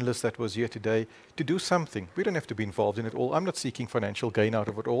the panelists that was here today to do something. We don't have to be involved in it all. I'm not seeking financial gain out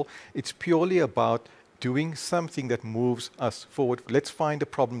of it all. It's purely about doing something that moves us forward. Let's find a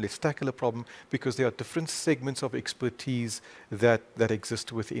problem, let's tackle a problem, because there are different segments of expertise that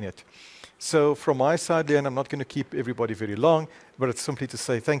exist within it. So from my side, Leanne, I'm not going to keep everybody very long, but it's simply to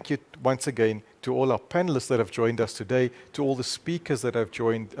say thank you once again to all our panelists that have joined us today, to all the speakers that have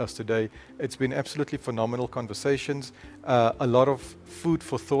joined us today. It's been absolutely phenomenal conversations, a lot of food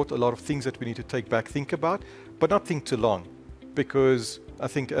for thought, a lot of things that we need to take back, think about, but not think too long, because I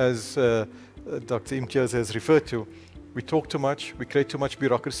think as Dr. Imtiaz has referred to, we talk too much, we create too much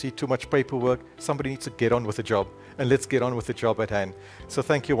bureaucracy, too much paperwork. Somebody needs to get on with the job, and let's get on with the job at hand. So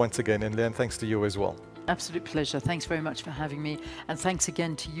thank you once again, and Leanne, thanks to you as well. Absolute pleasure. Thanks very much for having me. And thanks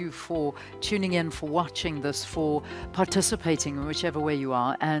again to you for tuning in, for watching this, for participating in whichever way you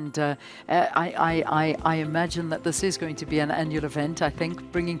are. And I imagine that this is going to be an annual event, I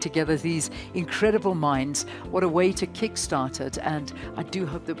think, bringing together these incredible minds. What a way to kickstart it. And I do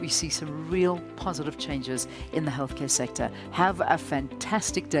hope that we see some real positive changes in the healthcare sector. Have a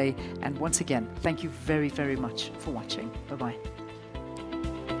fantastic day. And once again, thank you very, very much for watching. Bye-bye.